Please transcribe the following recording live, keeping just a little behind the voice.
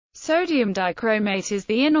Sodium dichromate is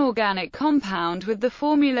the inorganic compound with the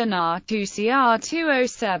formula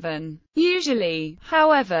Na2Cr2O7. Usually,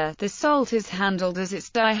 however, the salt is handled as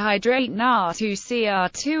its dihydrate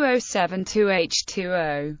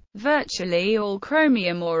Na2Cr2O7-2H2O. Virtually all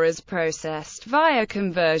chromium ore is processed via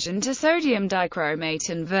conversion to sodium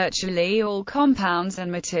dichromate, and virtually all compounds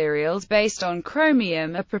and materials based on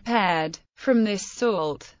chromium are prepared from this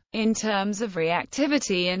salt. In terms of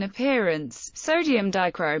reactivity and appearance, sodium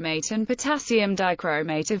dichromate and potassium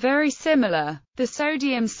dichromate are very similar. The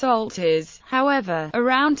sodium salt is, however,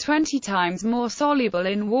 around 20 times more soluble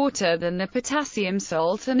in water than the potassium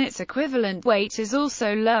salt, and its equivalent weight is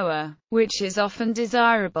also lower, which is often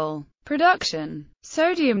desirable. Production.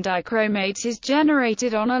 Sodium dichromate is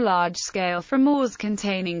generated on a large scale from ores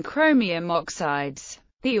containing chromium oxides.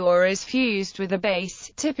 The ore is fused with a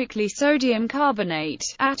base, typically sodium carbonate,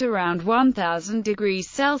 at around 1000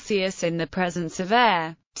 degrees Celsius in the presence of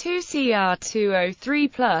air. 2Cr2O3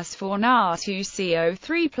 plus 4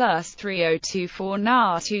 Na2CO3 plus 3O2 4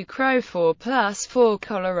 Na2Cro4 plus 4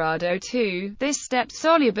 Colorado 2. This step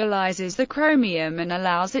solubilizes the chromium and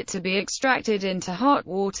allows it to be extracted into hot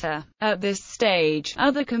water. At this stage,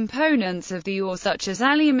 other components of the ore such as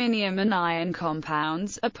aluminium and iron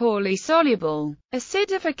compounds are poorly soluble.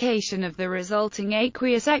 Acidification of the resulting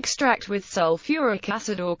aqueous extract with sulfuric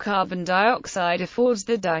acid or carbon dioxide affords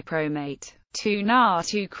the dichromate. 2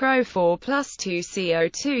 Na2Cro4 plus 2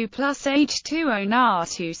 CO2 plus H2O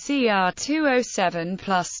Na2Cr2O7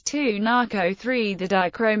 plus 2 NaCO3. The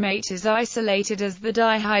dichromate is isolated as the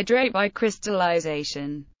dihydrate by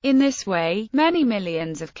crystallization. In this way, many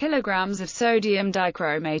millions of kilograms of sodium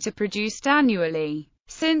dichromate are produced annually.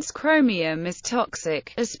 Since chromium is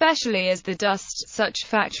toxic, especially as the dust, such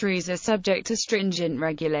factories are subject to stringent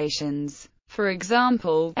regulations. For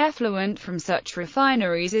example, effluent from such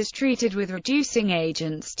refineries is treated with reducing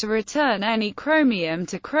agents to return any chromium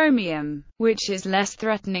to chromium, which is less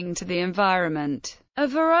threatening to the environment. A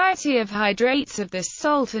variety of hydrates of this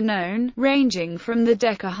salt are known, ranging from the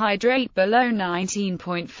decahydrate below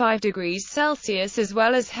 19.5 degrees Celsius as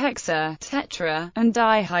well as hexa, tetra, and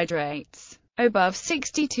dihydrates above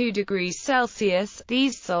 62 degrees Celsius.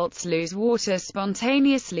 These salts lose water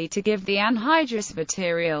spontaneously to give the anhydrous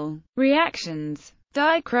material. Reactions.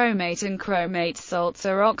 Dichromate and chromate salts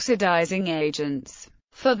are oxidizing agents.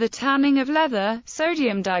 For the tanning of leather,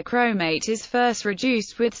 sodium dichromate is first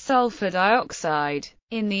reduced with sulfur dioxide.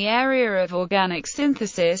 In the area of organic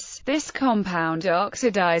synthesis, this compound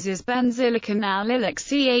oxidizes benzylic and allylic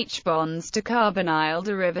CH bonds to carbonyl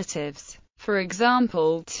derivatives. For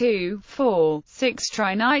example,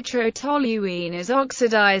 2,4,6-trinitrotoluene is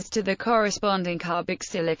oxidized to the corresponding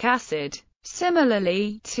carboxylic acid.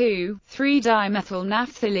 Similarly,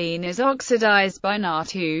 2,3-dimethylnaphthalene is oxidized by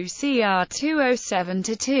Na2Cr2O7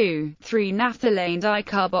 to 2,3-naphthylane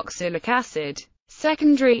dicarboxylic acid.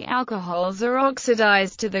 Secondary alcohols are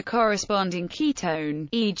oxidized to the corresponding ketone,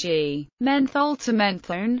 e.g., menthol to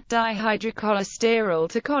menthone, dihydrocholesterol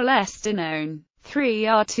to cholestanone.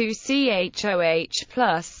 3R2CHOH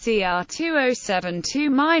plus Cr2O7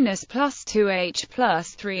 2- plus 2H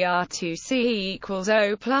plus 3R2C equals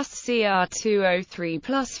O plus Cr2O3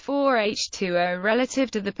 plus 4H2O relative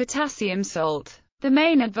to the potassium salt. The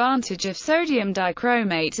main advantage of sodium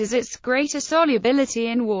dichromate is its greater solubility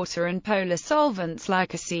in water and polar solvents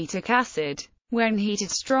like acetic acid. When heated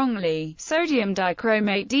strongly, sodium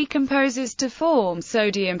dichromate decomposes to form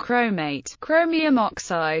sodium chromate, chromium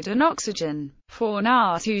oxide and oxygen. 4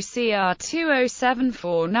 Na2Cr2O7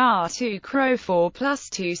 4 Na2Cro4 plus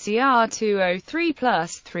 2 Cr2O3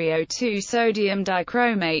 plus 3O2. Sodium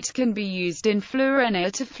dichromate can be used in fluorena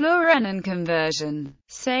to fluorenon conversion.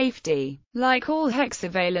 Safety. Like all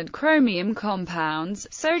hexavalent chromium compounds,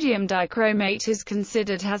 sodium dichromate is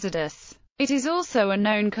considered hazardous. It is also a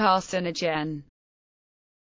known carcinogen.